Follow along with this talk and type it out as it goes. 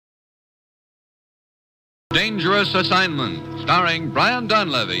Dangerous Assignment, starring Brian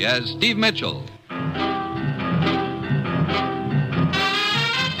Donlevy as Steve Mitchell.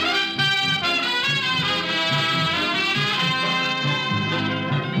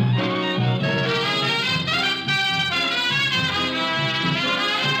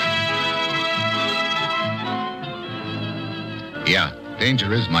 Yeah,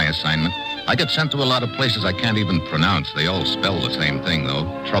 danger is my assignment. I get sent to a lot of places I can't even pronounce. They all spell the same thing, though,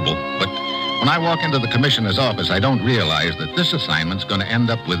 trouble. But when I walk into the commissioner's office, I don't realize that this assignment's going to end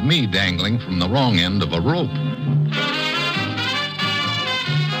up with me dangling from the wrong end of a rope.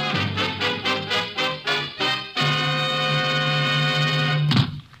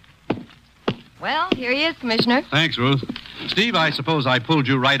 Well, here he is, Commissioner. Thanks, Ruth. Steve, I suppose I pulled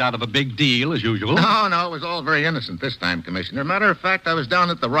you right out of a big deal, as usual. No, it was all very innocent this time, Commissioner. Matter of fact, I was down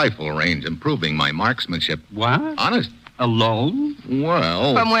at the rifle range improving my marksmanship. What? Honest. Alone?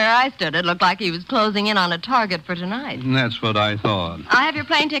 Well... From where I stood, it looked like he was closing in on a target for tonight. That's what I thought. I'll have your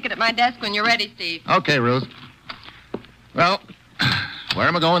plane ticket at my desk when you're ready, Steve. Okay, Ruth. Well, where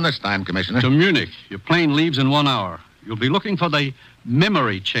am I going this time, Commissioner? To Munich. Your plane leaves in 1 hour. You'll be looking for the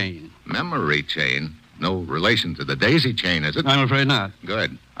memory chain. Memory chain? No relation to the daisy chain, is it? I'm afraid not.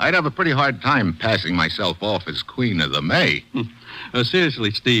 Good. I'd have a pretty hard time passing myself off as Queen of the May.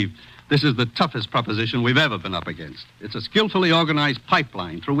 Seriously, Steve, this is the toughest proposition we've ever been up against. It's a skillfully organized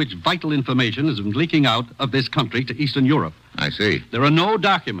pipeline through which vital information has been leaking out of this country to Eastern Europe. I see. There are no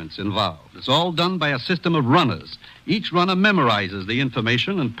documents involved. It's all done by a system of runners. Each runner memorizes the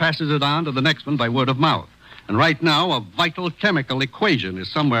information and passes it on to the next one by word of mouth. And right now, a vital chemical equation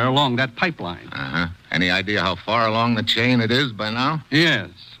is somewhere along that pipeline. Uh-huh. Any idea how far along the chain it is by now? Yes.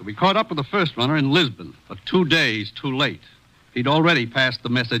 We caught up with the first runner in Lisbon, but 2 days too late. He'd already passed the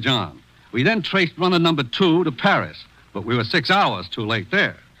message on. We then traced runner number 2 to Paris, but we were 6 hours too late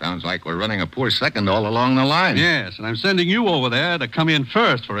there. Sounds like we're running a poor second all along the line. Yes, and I'm sending you over there to come in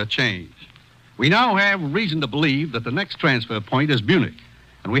first for a change. We now have reason to believe that the next transfer point is Munich.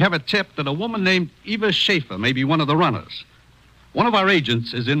 And we have a tip that a woman named Eva Schaefer may be one of the runners. One of our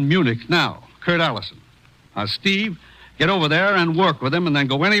agents is in Munich now, Kurt Allison. Now, Steve, get over there and work with him and then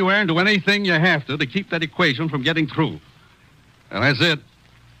go anywhere and do anything you have to keep that equation from getting through. And that's it.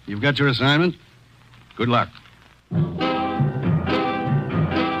 You've got your assignment. Good luck.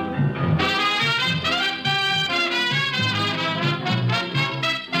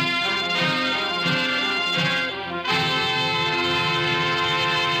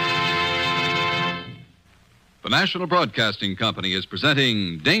 The National Broadcasting Company is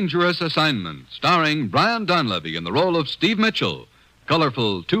presenting Dangerous Assignment, starring Brian Donlevy in the role of Steve Mitchell,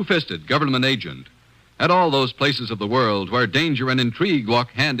 colorful, two-fisted government agent. At all those places of the world where danger and intrigue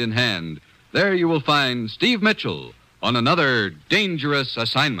walk hand in hand, there you will find Steve Mitchell on another Dangerous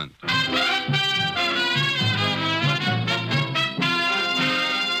Assignment.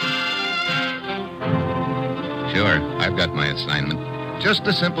 Sure, I've got my assignment. Just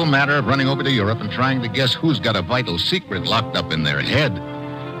a simple matter of running over to Europe and trying to guess who's got a vital secret locked up in their head.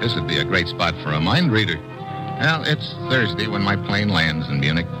 This would be a great spot for a mind reader. Well, it's Thursday when my plane lands in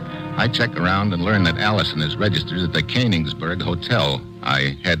Munich. I check around and learn that Allison is registered at the Königsberg Hotel.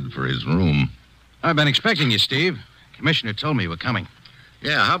 I head for his room. I've been expecting you, Steve. Commissioner told me you were coming.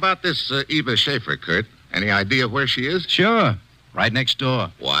 Yeah, how about this Eva Schaefer, Kurt? Any idea where she is? Sure. Right next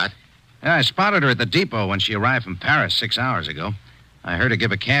door. What? Yeah, I spotted her at the depot when she arrived from Paris 6 hours ago. I heard her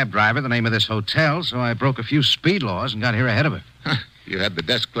give a cab driver the name of this hotel, so I broke a few speed laws and got here ahead of her. Huh. You had the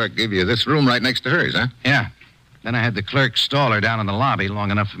desk clerk give you this room right next to hers, huh? Yeah. Then I had the clerk stall her down in the lobby long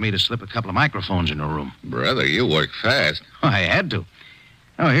enough for me to slip a couple of microphones in her room. Brother, you work fast. Oh, I had to.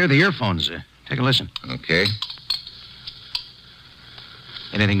 Oh, here are the earphones. Take a listen. Okay.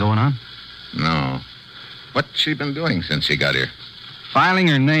 Anything going on? No. What's she been doing since she got here? Filing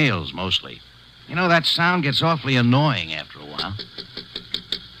her nails, mostly. You know, that sound gets awfully annoying after a while.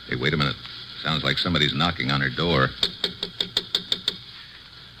 Hey, wait a minute. Sounds like somebody's knocking on her door.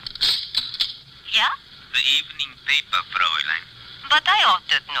 Yeah? The evening paper, Fräulein. But I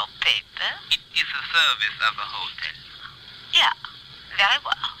ordered no paper. It is a service of a hotel. Yeah, very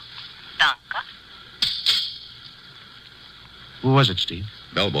well. Danke. Who was it, Steve?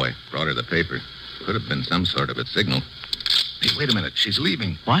 Bellboy brought her the paper. Could have been some sort of a signal. Hey, wait a minute. She's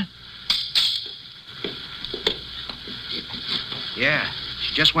leaving. What? Yeah,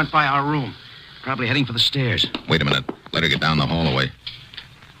 she just went by our room. Probably heading for the stairs. Wait a minute. Let her get down the hallway.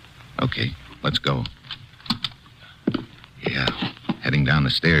 Okay, let's go. Yeah, heading down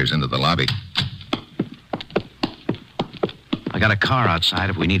the stairs into the lobby. I got a car outside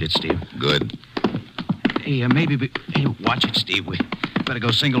if we need it, Steve. Good. Hey, maybe... Hey, watch it, Steve. We better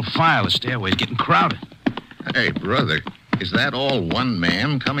go single file. The stairway's getting crowded. Hey, brother, is that all one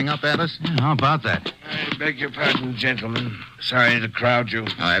man coming up at us? Yeah, how about that? I beg your pardon, gentlemen. Sorry to crowd you.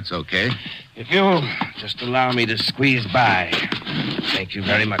 Oh, that's okay. If you'll just allow me to squeeze by. Thank you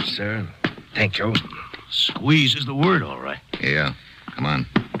very much, sir. Thank you. Squeeze is the word, all right. Yeah, come on.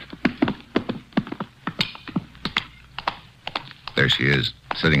 There she is,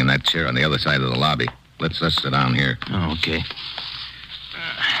 sitting in that chair on the other side of the lobby. Let's sit down here. Oh, okay.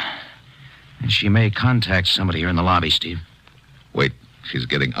 And she may contact somebody here in the lobby, Steve. Wait, she's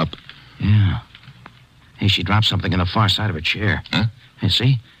getting up. Yeah. Hey, she dropped something in the far side of her chair. Huh? Hey,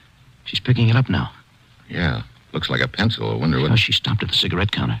 see? She's picking it up now. Yeah, looks like a pencil. I wonder what... Oh, she stopped at the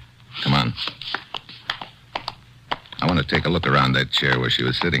cigarette counter. Come on. I want to take a look around that chair where she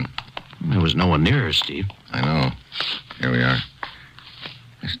was sitting. There was no one near her, Steve. I know. Here we are.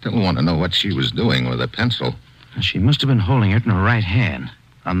 I still want to know what she was doing with a pencil. She must have been holding it in her right hand.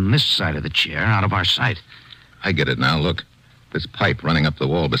 On this side of the chair, out of our sight. I get it now. Look. This pipe running up the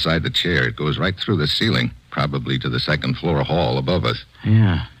wall beside the chair. It goes right through the ceiling, probably to the second floor hall above us.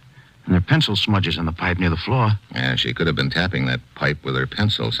 Yeah. And there are pencil smudges on the pipe near the floor. Yeah, she could have been tapping that pipe with her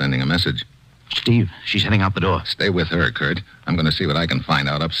pencil, sending a message. Steve, she's heading out the door. Stay with her, Kurt. I'm going to see what I can find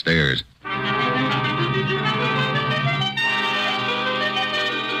out upstairs.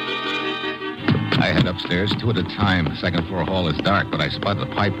 I head upstairs, 2 at a time. The second floor hall is dark, but I spot the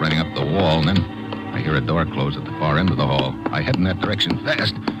pipe running up the wall, and then I hear a door close at the far end of the hall. I head in that direction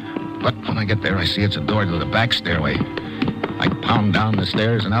fast, but when I get there, I see it's a door to the back stairway. I pound down the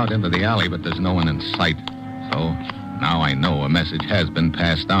stairs and out into the alley, but there's no one in sight. So now I know a message has been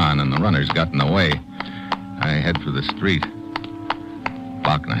passed on, and the runner's gotten away. I head for the street.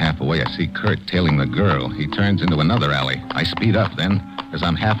 Block and a half away, I see Kurt tailing the girl. He turns into another alley. I speed up then, as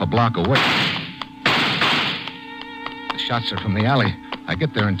I'm half a block away. The shots are from the alley. I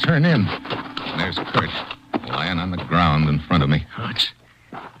get there and turn in. And there's Kurt, lying on the ground in front of me. Oh,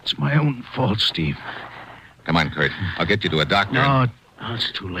 it's my own fault, Steve. Come on, Kurt. I'll get you to a doctor. No,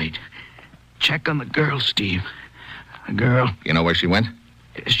 it's too late. Check on the girl, Steve. The girl. You know where she went?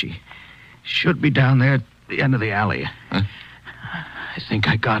 She should be down there at the end of the alley. Huh? I think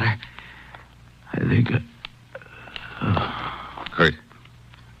I got her. I think Kurt.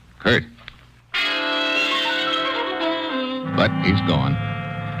 But he's gone.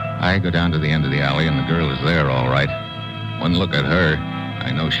 I go down to the end of the alley, and the girl is there, all right. One look at her,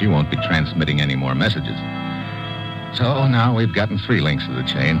 I know she won't be transmitting any more messages. So now we've gotten 3 links to the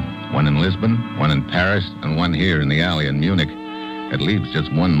chain. One in Lisbon, one in Paris, and one here in the alley in Munich. It leaves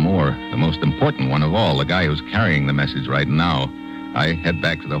just one more, the most important one of all, the guy who's carrying the message right now. I head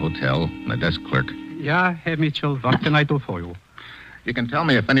back to the hotel, and the desk clerk. Yeah, Herr Mitchell, what can I do for you? You can tell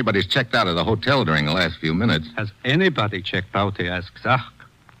me if anybody's checked out of the hotel during the last few minutes. Has anybody checked out, he asks.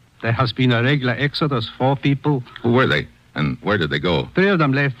 There has been a regular exodus, 4 people. Who were they? And where did they go? 3 of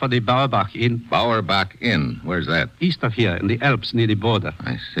them left for the Bauerbach Inn. Bauerbach Inn. Where's that? East of here, in the Alps, near the border.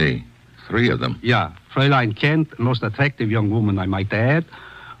 I see. 3 of them. Yeah, Fräulein Kent, a most attractive young woman, I might add.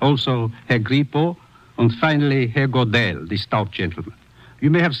 Also, Herr Grippo, and finally, Herr Godel, the stout gentleman.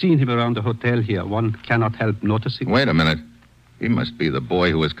 You may have seen him around the hotel here. One cannot help noticing. Wait a minute. He must be the boy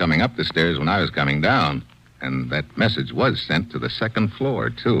who was coming up the stairs when I was coming down. And that message was sent to the second floor,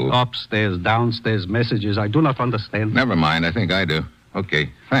 too. Upstairs, downstairs messages. I do not understand. Never mind. I think I do.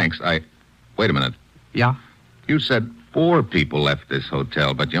 Okay, thanks. Wait a minute. Yeah? You said 4 people left this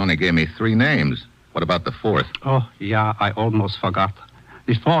hotel, but you only gave me 3 names. What about the 4th? Oh, yeah, I almost forgot.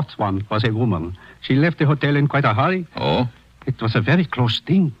 The 4th one was a woman. She left the hotel in quite a hurry. Oh? It was a very close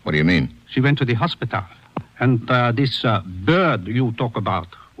thing. What do you mean? She went to the hospital. And this bird you talk about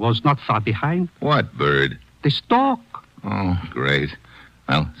was not far behind. What bird? The stork. Oh, great.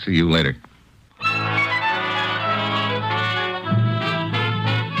 Well, see you later.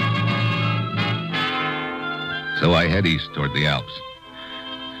 So I head east toward the Alps.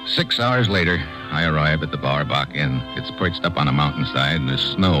 6 hours later, I arrive at the Bauerbach Inn. It's perched up on a mountainside, and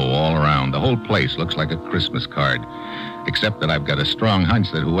there's snow all around. The whole place looks like a Christmas card, except that I've got a strong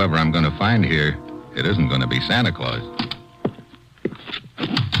hunch that whoever I'm going to find here, it isn't going to be Santa Claus.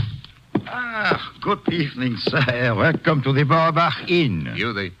 Good evening, sir. Welcome to the Bauerbach Inn.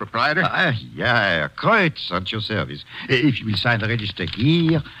 You the proprietor? Yeah, Kreutz at your service. If you will sign the register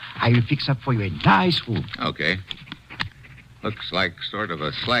here, I will fix up for you a nice room. Okay. Looks like sort of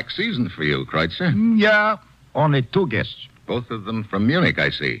a slack season for you, Kreutzer. Yeah, only 2 guests. Both of them from Munich,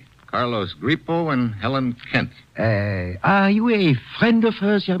 I see. Carlos Grippo and Helen Kent. Are you a friend of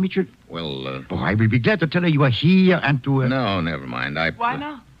hers, Herr Mitchell? Well, I will be glad to tell her you are here and to... No, never mind. Why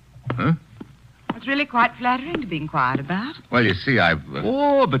not? Huh? It's really quite flattering to be inquired about. Well, you see, I've...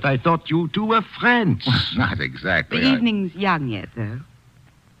 Oh, but I thought you two were friends. Not exactly. The evening's young yet, though.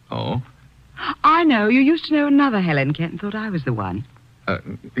 Oh? I know. You used to know another Helen Kent and thought I was the one.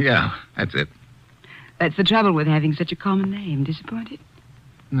 Yeah, that's it. That's the trouble with having such a common name. Disappointed?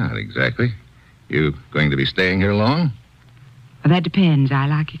 Not exactly. You going to be staying here long? Well, that depends. I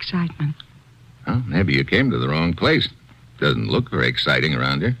like excitement. Well, maybe you came to the wrong place. Doesn't look very exciting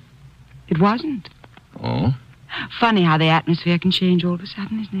around here. It wasn't. Oh? Funny how the atmosphere can change all of a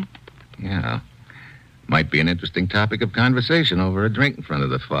sudden, isn't it? Yeah. Might be an interesting topic of conversation over a drink in front of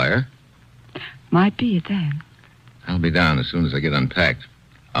the fire. Might be at that. I'll be down as soon as I get unpacked.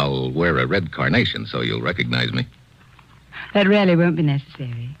 I'll wear a red carnation so you'll recognize me. That really won't be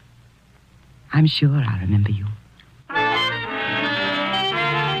necessary. I'm sure I'll remember you.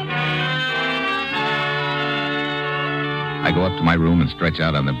 I go up to my room and stretch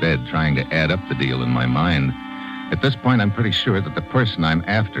out on the bed, trying to add up the deal in my mind. At this point, I'm pretty sure that the person I'm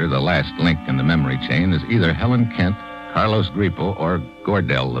after, the last link in the memory chain, is either Helen Kent, Carlos Grippo, or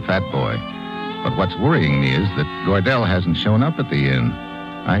Gordell, the fat boy. But what's worrying me is that Gordell hasn't shown up at the inn.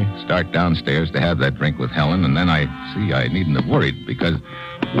 I start downstairs to have that drink with Helen, and then I see I needn't have worried, because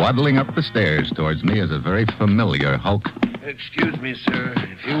waddling up the stairs towards me is a very familiar hulk. Excuse me, sir.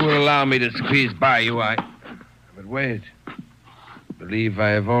 If you will allow me to squeeze by you, But wait. I believe I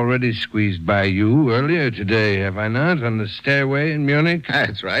have already squeezed by you earlier today, have I not, on the stairway in Munich?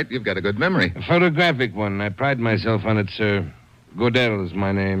 That's right. You've got a good memory. A photographic one. I pride myself on it, sir. Gordell is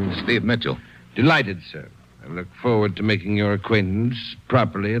my name. Steve Mitchell. Delighted, sir. I look forward to making your acquaintance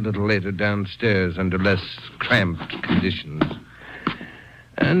properly a little later downstairs under less cramped conditions.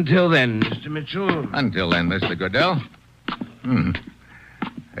 Until then, Mr. Mitchell. Until then, Mr. Gordell.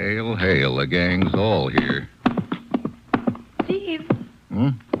 Hail, hail, the gang's all here. Steve.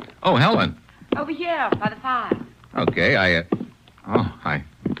 Oh, Helen. Over here, by the fire. Okay, I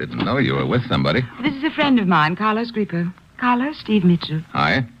didn't know you were with somebody. This is a friend of mine, Carlos Grippo. Carlos, Steve Mitchell.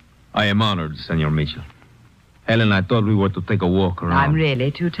 Hi. I am honored, Senor Mitchell. Helen, I thought we were to take a walk around. I'm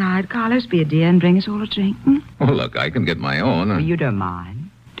really too tired. Carlos, be a dear and bring us all a drink. Well, look, I can get my own. Well, you don't mind.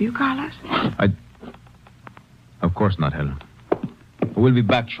 Do you, Carlos? Of course not, Helen. We'll be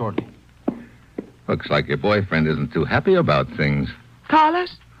back shortly. Looks like your boyfriend isn't too happy about things.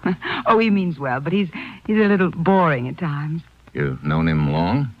 Carlos? Oh, he means well, but he's a little boring at times. You've known him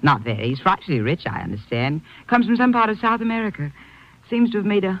long? Not very. He's frightfully rich, I understand. Comes from some part of South America. Seems to have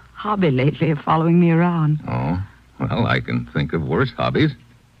made a hobby lately of following me around. Oh, well, I can think of worse hobbies.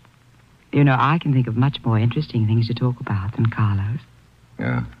 You know, I can think of much more interesting things to talk about than Carlos.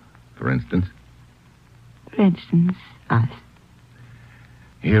 Yeah, for instance? For instance, us.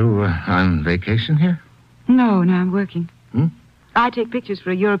 You on vacation here? No, I'm working. I take pictures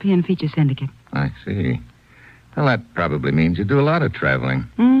for a European feature syndicate. I see. Well, that probably means you do a lot of traveling.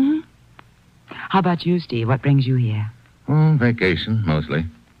 How about you, Steve? What brings you here? Oh, vacation, mostly.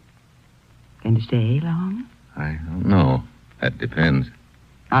 Going to stay long? I don't know. That depends.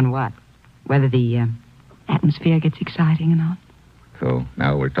 On what? Whether the atmosphere gets exciting or not? So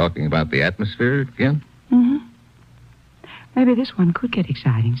now we're talking about the atmosphere again? Maybe this one could get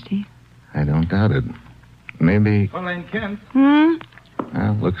exciting, Steve. I don't doubt it. Maybe... Fräulein Kent.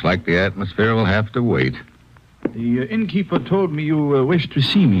 Well, looks like the atmosphere will have to wait. The innkeeper told me you wished to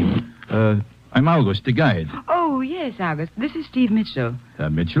see me. I'm August, the guide. Oh, yes, August. This is Steve Mitchell.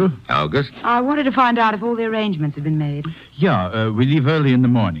 Mitchell? August? I wanted to find out if all the arrangements have been made. Yeah, we leave early in the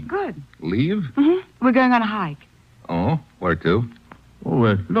morning. Good. Leave? We're going on a hike. Oh, where to?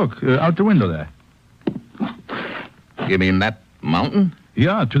 Oh, look, out the window there. You mean that mountain?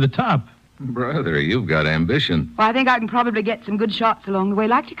 Yeah, to the top. Brother, you've got ambition. Well, I think I can probably get some good shots along the way.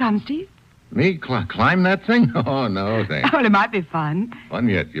 Like to come, Steve? Me climb that thing? Oh, no, thanks. Well, it might be fun. Fun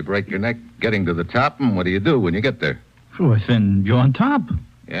yet. You break your neck getting to the top, and what do you do when you get there? Oh, then you're on top.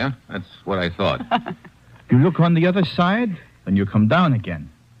 Yeah, that's what I thought. You look on the other side, and you come down again.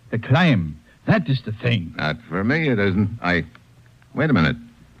 The climb, that is the thing. Not for me, it isn't. Wait a minute.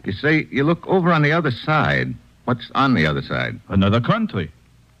 You say you look over on the other side. What's on the other side? Another country.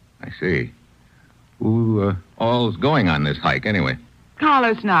 I see. Who all's going on this hike, anyway?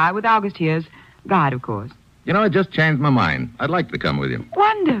 Carlos and I, with August here's guide, of course. You know, I just changed my mind. I'd like to come with you.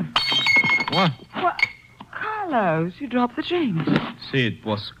 Wonderful. What? Carlos, you dropped the drink. See, it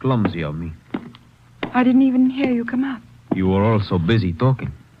was clumsy of me. I didn't even hear you come up. You were all so busy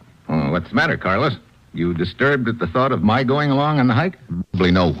talking. Oh, what's the matter, Carlos? You disturbed at the thought of my going along on the hike?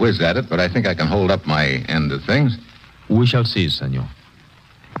 Probably no whiz at it, but I think I can hold up my end of things. We shall see, senor.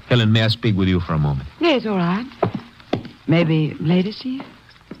 Helen, may I speak with you for a moment? Yes, all right. Maybe later, Steve?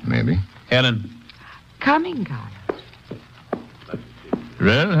 Maybe. Helen, coming, Carlos.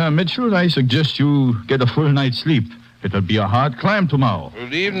 Well, Herr Mitchell, I suggest you get a full night's sleep. It'll be a hard climb tomorrow.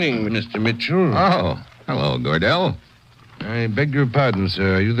 Good evening, Mr. Mitchell. Oh, hello, Gordell. I beg your pardon,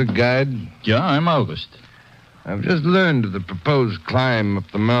 sir. Are you the guide? Yeah, I'm August. I've just learned of the proposed climb up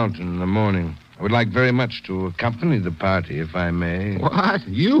the mountain in the morning. I would like very much to accompany the party, if I may. What?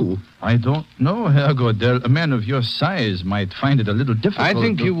 You? I don't know, Herr Gordell. A man of your size might find it a little difficult. I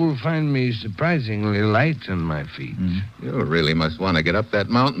think you will find me surprisingly light on my feet. You really must want to get up that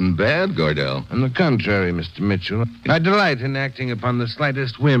mountain bad, Gordell. On the contrary, Mr. Mitchell, I delight in acting upon the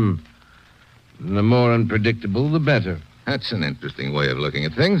slightest whim. The more unpredictable, the better. That's an interesting way of looking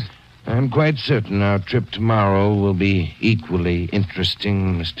at things. I'm quite certain our trip tomorrow will be equally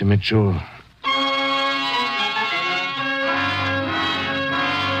interesting, Mr. Mitchell.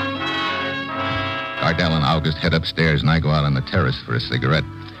 Gardell and August head upstairs, and I go out on the terrace for a cigarette.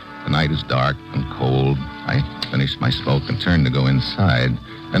 The night is dark and cold. I finish my smoke and turn to go inside.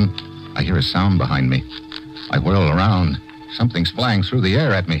 Then I hear a sound behind me. I whirl around. Something's flying through the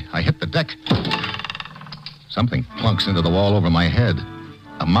air at me. I hit the deck. Something plunks into the wall over my head.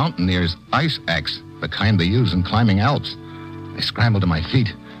 A mountaineer's ice axe, the kind they use in climbing Alps. I scramble to my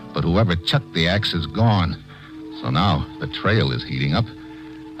feet, but whoever chucked the axe is gone. So now the trail is heating up.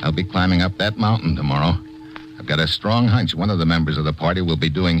 I'll be climbing up that mountain tomorrow. I've got a strong hunch one of the members of the party will be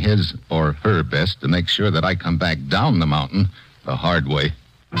doing his or her best to make sure that I come back down the mountain the hard way.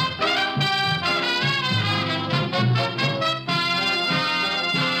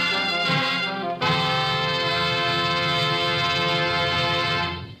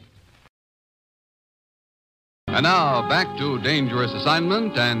 And now, back to Dangerous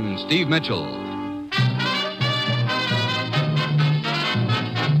Assignment and Steve Mitchell.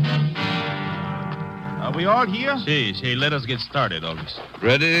 Are we all here? See, let us get started, August.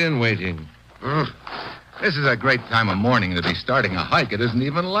 Ready and waiting. This is a great time of morning to be starting a hike. It isn't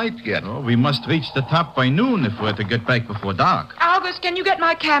even light yet. Oh, we must reach the top by noon if we're to get back before dark. August, can you get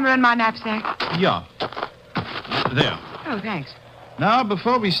my camera and my knapsack? Yeah. There. Oh, thanks. Now,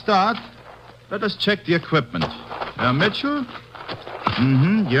 before we start, let us check the equipment. Mitchell?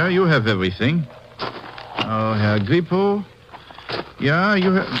 Yeah, you have everything. Oh, Herr Grippo? Yeah,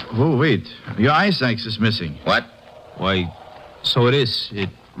 you have... Oh, wait. Your ice axe is missing. What? Why, so it is. It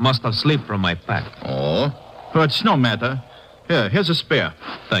must have slipped from my pack. Oh? But it's no matter. Here's a spare.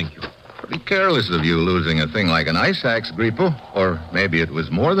 Thank you. Pretty careless of you losing a thing like an ice axe, Grippo. Or maybe it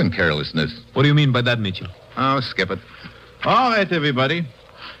was more than carelessness. What do you mean by that, Mitchell? Oh, skip it. All right, everybody.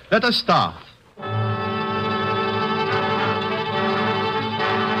 Let us start.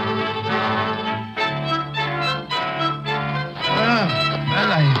 Well,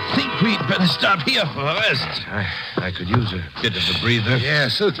 I think we'd better stop here for a rest. I could use a bit of a breather. Yeah,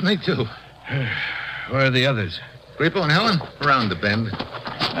 suits me, too. Where are the others? Grippo and Helen, around the bend.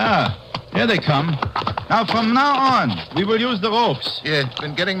 Here they come. Now, from now on, we will use the ropes. You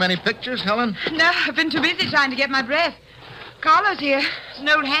been getting many pictures, Helen? No, I've been too busy trying to get my breath. Carlos here. He's an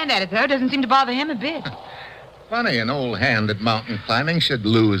old hand at it, though. Doesn't seem to bother him a bit. Funny, an old hand at mountain climbing should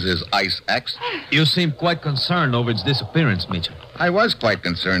lose his ice axe. You seem quite concerned over its disappearance, Mitchell. I was quite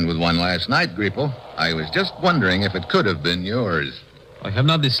concerned with one last night, Grippo. I was just wondering if it could have been yours. I have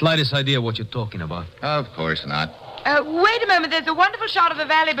not the slightest idea what you're talking about. Of course not. Wait a moment. There's a wonderful shot of the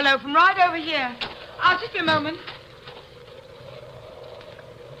valley below from right over here. I'll just be a moment.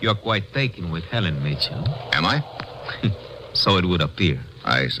 You're quite taken with Helen, Mitchell. Am I? So it would appear.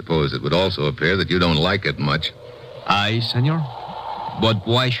 I suppose it would also appear that you don't like it much. I, senor? But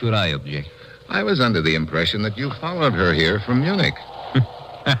why should I object? I was under the impression that you followed her here from Munich.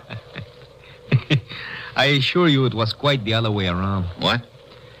 I assure you it was quite the other way around. What?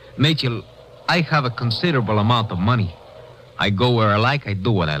 Mitchell, I have a considerable amount of money. I go where I like, I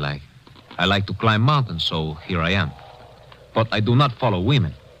do what I like. I like to climb mountains, so here I am. But I do not follow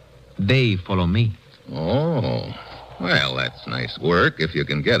women. They follow me. Oh. Well, that's nice work, if you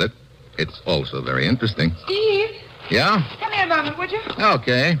can get it. It's also very interesting. Steve? Yeah? Come here a moment, would you?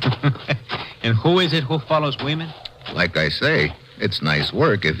 Okay. And who is it who follows women? Like I say, it's nice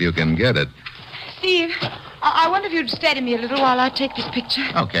work if you can get it. Steve, I wonder if you'd stay to me a little while I take this picture.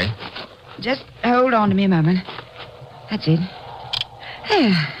 Okay. Just hold on to me a moment. That's it.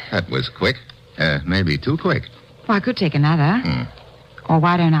 There. That was quick. Maybe too quick. Well, I could take another. Or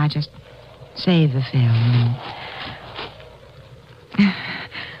why don't I just save the film?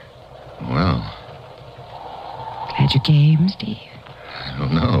 Well, Glad you came, Steve. I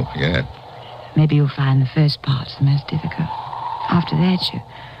don't know yet. Maybe you'll find the first part's the most difficult. After that,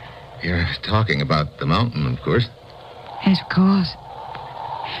 You're talking about the mountain, of course. Yes, of course.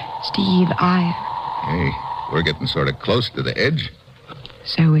 Steve, I Hey, we're getting sort of close to the edge.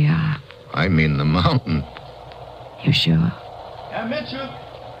 So we are. I mean the mountain. You sure? Yeah, Mitchell,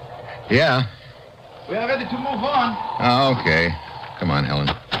 Yeah. we are ready to move on. Oh, okay. Come on, Helen.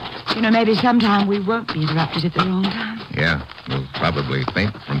 You know, maybe sometime we won't be interrupted at the wrong time. Yeah, we'll probably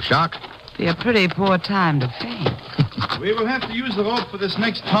faint from shock. Be a pretty poor time to faint. We will have to use the rope for this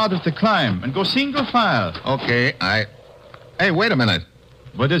next part of the climb and go single file. Okay, Hey, wait a minute.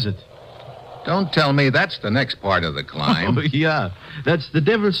 What is it? Don't tell me that's the next part of the climb. Oh, yeah. That's the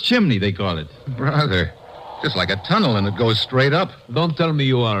Devil's Chimney, they call it. Brother, just like a tunnel and it goes straight up. Don't tell me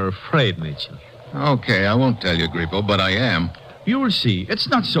you are afraid, Mitchell. Okay, I won't tell you, Grippo, but I am. You will see. It's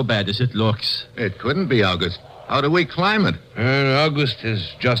not so bad as it looks. It couldn't be, August. How do we climb it? August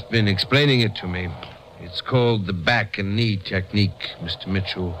has just been explaining it to me. It's called the back and knee technique, Mr.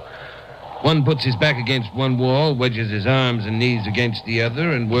 Mitchell. One puts his back against one wall, wedges his arms and knees against the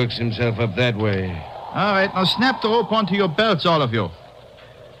other, and works himself up that way. All right, now snap the rope onto your belts, all of you.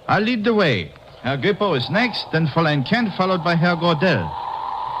 I'll lead the way. Herr Grippo is next, then Fräulein Kent, followed by Herr Gordell.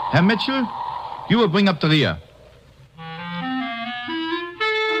 Herr Mitchell, you will bring up the rear.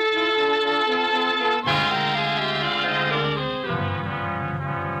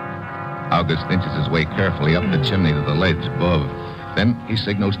 August inches his way carefully up the chimney to the ledge above. Then he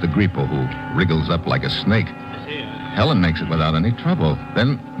signals to Grippo, who wriggles up like a snake. Helen makes it without any trouble.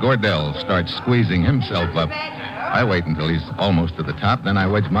 Then Gordell starts squeezing himself up. I wait until he's almost to the top, then I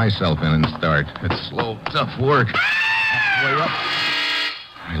wedge myself in and start. It's slow, tough work. Way up.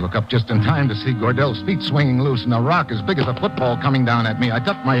 I look up just in time to see Gordell's feet swinging loose and a rock as big as a football coming down at me. I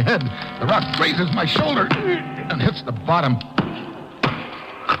duck my head. The rock grazes my shoulder and hits the bottom.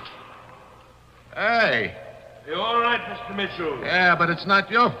 Hey. You all right, Mr. Mitchell? Yeah, but it's not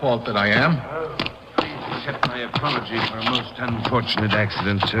your fault that I am. Please accept my apology for a most unfortunate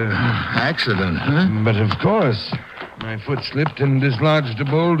accident, sir. Accident, huh? But of course. My foot slipped and dislodged a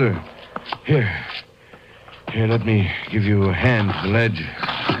boulder. Here, let me give you a hand to the ledge.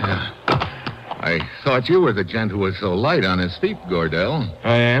 Yeah. I thought you were the gent who was so light on his feet, Gordell.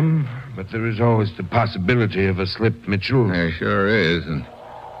 I am, but there is always the possibility of a slip, Mitchell. There sure is, and...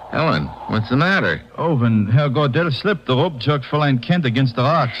 Helen, what's the matter? Oh, when Herr Gordell slipped, the rope jerked Fräulein Kent against the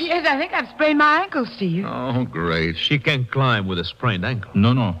rocks. Yes, I think I've sprained my ankle, Steve. Oh, great. She can't climb with a sprained ankle.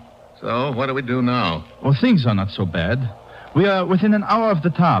 No. So, what do we do now? Oh, things are not so bad. We are within an hour of the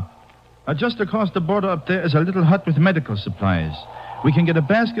top. Just across the border up there is a little hut with medical supplies. We can get a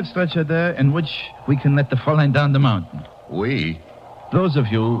basket stretcher there in which we can let the Fräulein down the mountain. We? Those of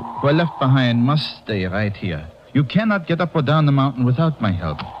you who are left behind must stay right here. You cannot get up or down the mountain without my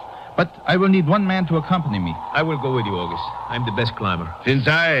help. But I will need one man to accompany me. I will go with you, August. I'm the best climber. Since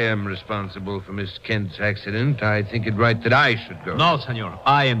I am responsible for Miss Kent's accident, I think it right that I should go. No, senor.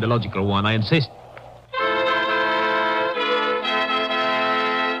 I am the logical one. I insist.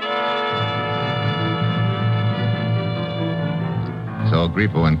 So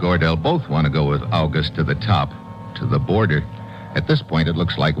Grippo and Gordell both want to go with August to the top, to the border. At this point, it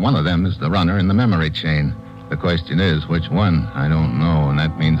looks like one of them is the runner in the memory chain. The question is, which one? I don't know, and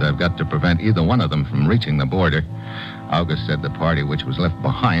that means I've got to prevent either one of them from reaching the border. August said the party which was left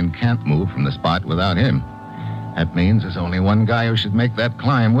behind can't move from the spot without him. That means there's only one guy who should make that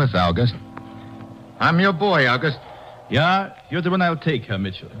climb with August. I'm your boy, August. Yeah, you're the one I'll take, Herr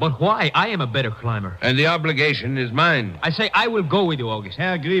Mitchell. But why? I am a better climber. And the obligation is mine. I say I will go with you, August.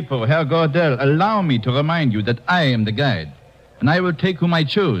 Herr Grippo, Herr Gordell, allow me to remind you that I am the guide. And I will take whom I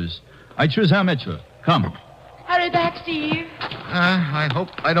choose. I choose Herr Mitchell. Come. Hurry back, Steve. I hope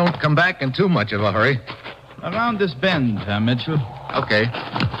I don't come back in too much of a hurry. Around this bend, Herr Mitchell. Okay.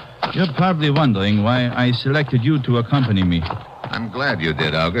 You're probably wondering why I selected you to accompany me. I'm glad you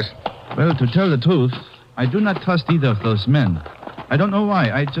did, August. Well, to tell the truth, I do not trust either of those men. I don't know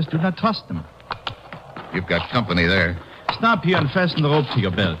why. I just do not trust them. You've got company there. Stop here and fasten the rope to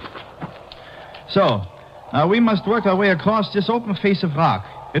your belt. So, now we must work our way across this open face of rock.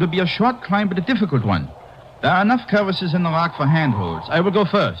 It'll be a short climb, but a difficult one. There are enough crevices in the rock for handholds. I will go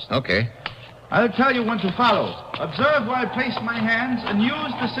first. Okay. I'll tell you when to follow. Observe where I place my hands and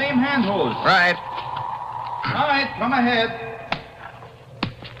use the same handholds. Right. All right, come ahead.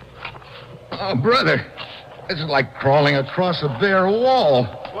 Oh, brother. This is like crawling across a bare wall.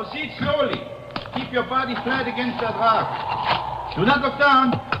 Proceed slowly. Keep your body flat against that rock. Do not look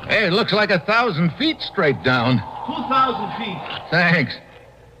down. Hey, it looks like 1,000 feet straight down. 2,000 feet. Thanks.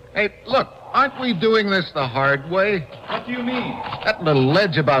 Hey, look, aren't we doing this the hard way? What do you mean? That little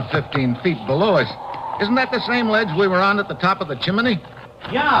ledge about 15 feet below us. Isn't that the same ledge we were on at the top of the chimney?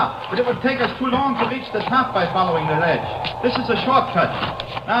 Yeah, but it would take us too long to reach the top by following the ledge. This is a shortcut.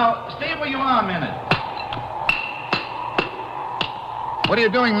 Now, stay where you are a minute. What are you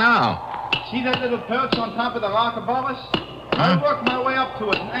doing now? See that little perch on top of the rock above us? I'll work my way up to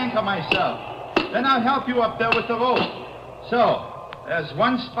it and anchor myself. Then I'll help you up there with the rope. So, there's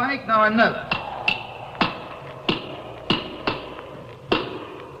one spike, now another.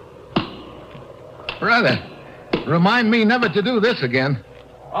 Brother, remind me never to do this again.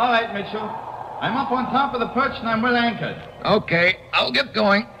 All right, Mitchell. I'm up on top of the perch and I'm well anchored. Okay, I'll get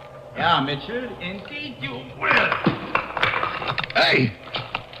going. Yeah, Mitchell, indeed you will. Hey,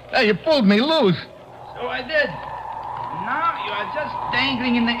 you pulled me loose. So I did. Now you are just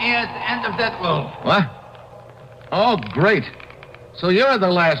dangling in the air at the end of that rope. What? Oh, great. So you're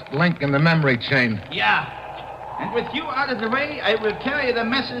the last link in the memory chain. Yeah. And with you out of the way, I will carry the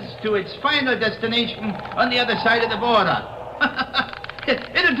message to its final destination on the other side of the border.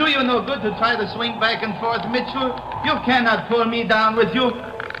 It'll do you no good to try to swing back and forth, Mitchell. You cannot pull me down with you.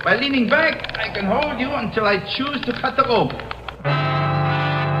 By leaning back, I can hold you until I choose to cut the rope.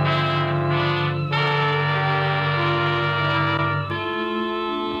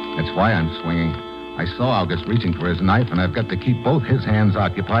 That's why I'm swinging. I saw August reaching for his knife, and I've got to keep both his hands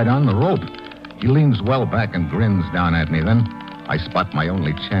occupied on the rope. He leans well back and grins down at me. Then I spot my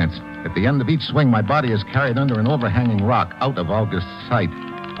only chance. At the end of each swing, my body is carried under an overhanging rock out of August's sight.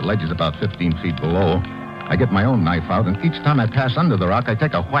 The ledge is about 15 feet below. I get my own knife out, and each time I pass under the rock, I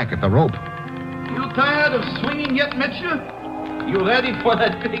take a whack at the rope. You tired of swinging yet, Mitchell? You ready for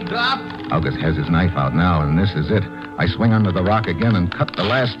that big drop? August has his knife out now, and this is it. I swing under the rock again and cut the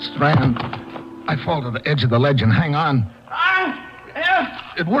last strand. I fall to the edge of the ledge and hang on.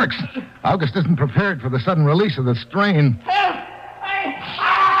 It works. August isn't prepared for the sudden release of the strain.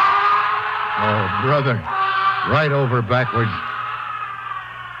 Oh, brother. Right over backwards.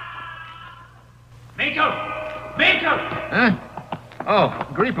 Mitchell! Huh? Oh,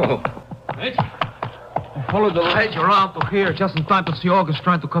 Grippo. I followed the ledge around to here just in time to see August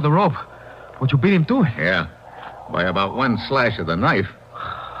trying to cut the rope. Would you beat him to it? Yeah. By about one slash of the knife.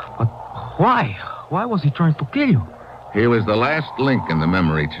 But why? Why was he trying to kill you? He was the last link in the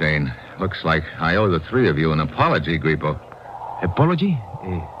memory chain. Looks like I owe the three of you an apology, Grippo. Apology?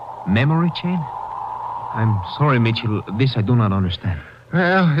 A memory chain? I'm sorry, Mitchell. This I do not understand.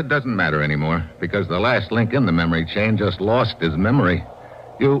 Well, it doesn't matter anymore, because the last link in the memory chain just lost his memory.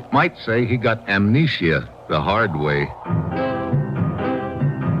 You might say he got amnesia the hard way.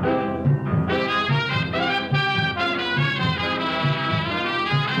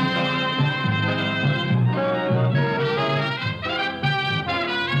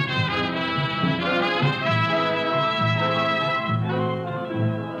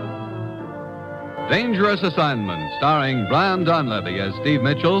 Dangerous Assignment, starring Brian Donlevy as Steve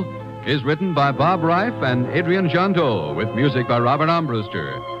Mitchell, is written by Bob Reif and Adrian Jondeau, with music by Robert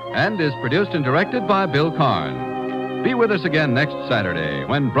Armbruster, and is produced and directed by Bill Karn. Be with us again next Saturday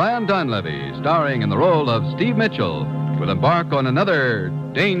when Brian Donlevy, starring in the role of Steve Mitchell, will embark on another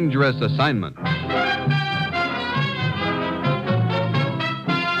dangerous assignment.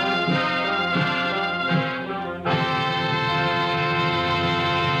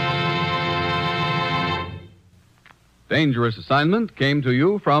 Dangerous Assignment came to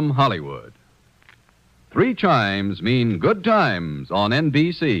you from Hollywood. 3 chimes mean good times on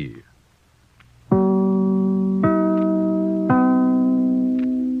NBC.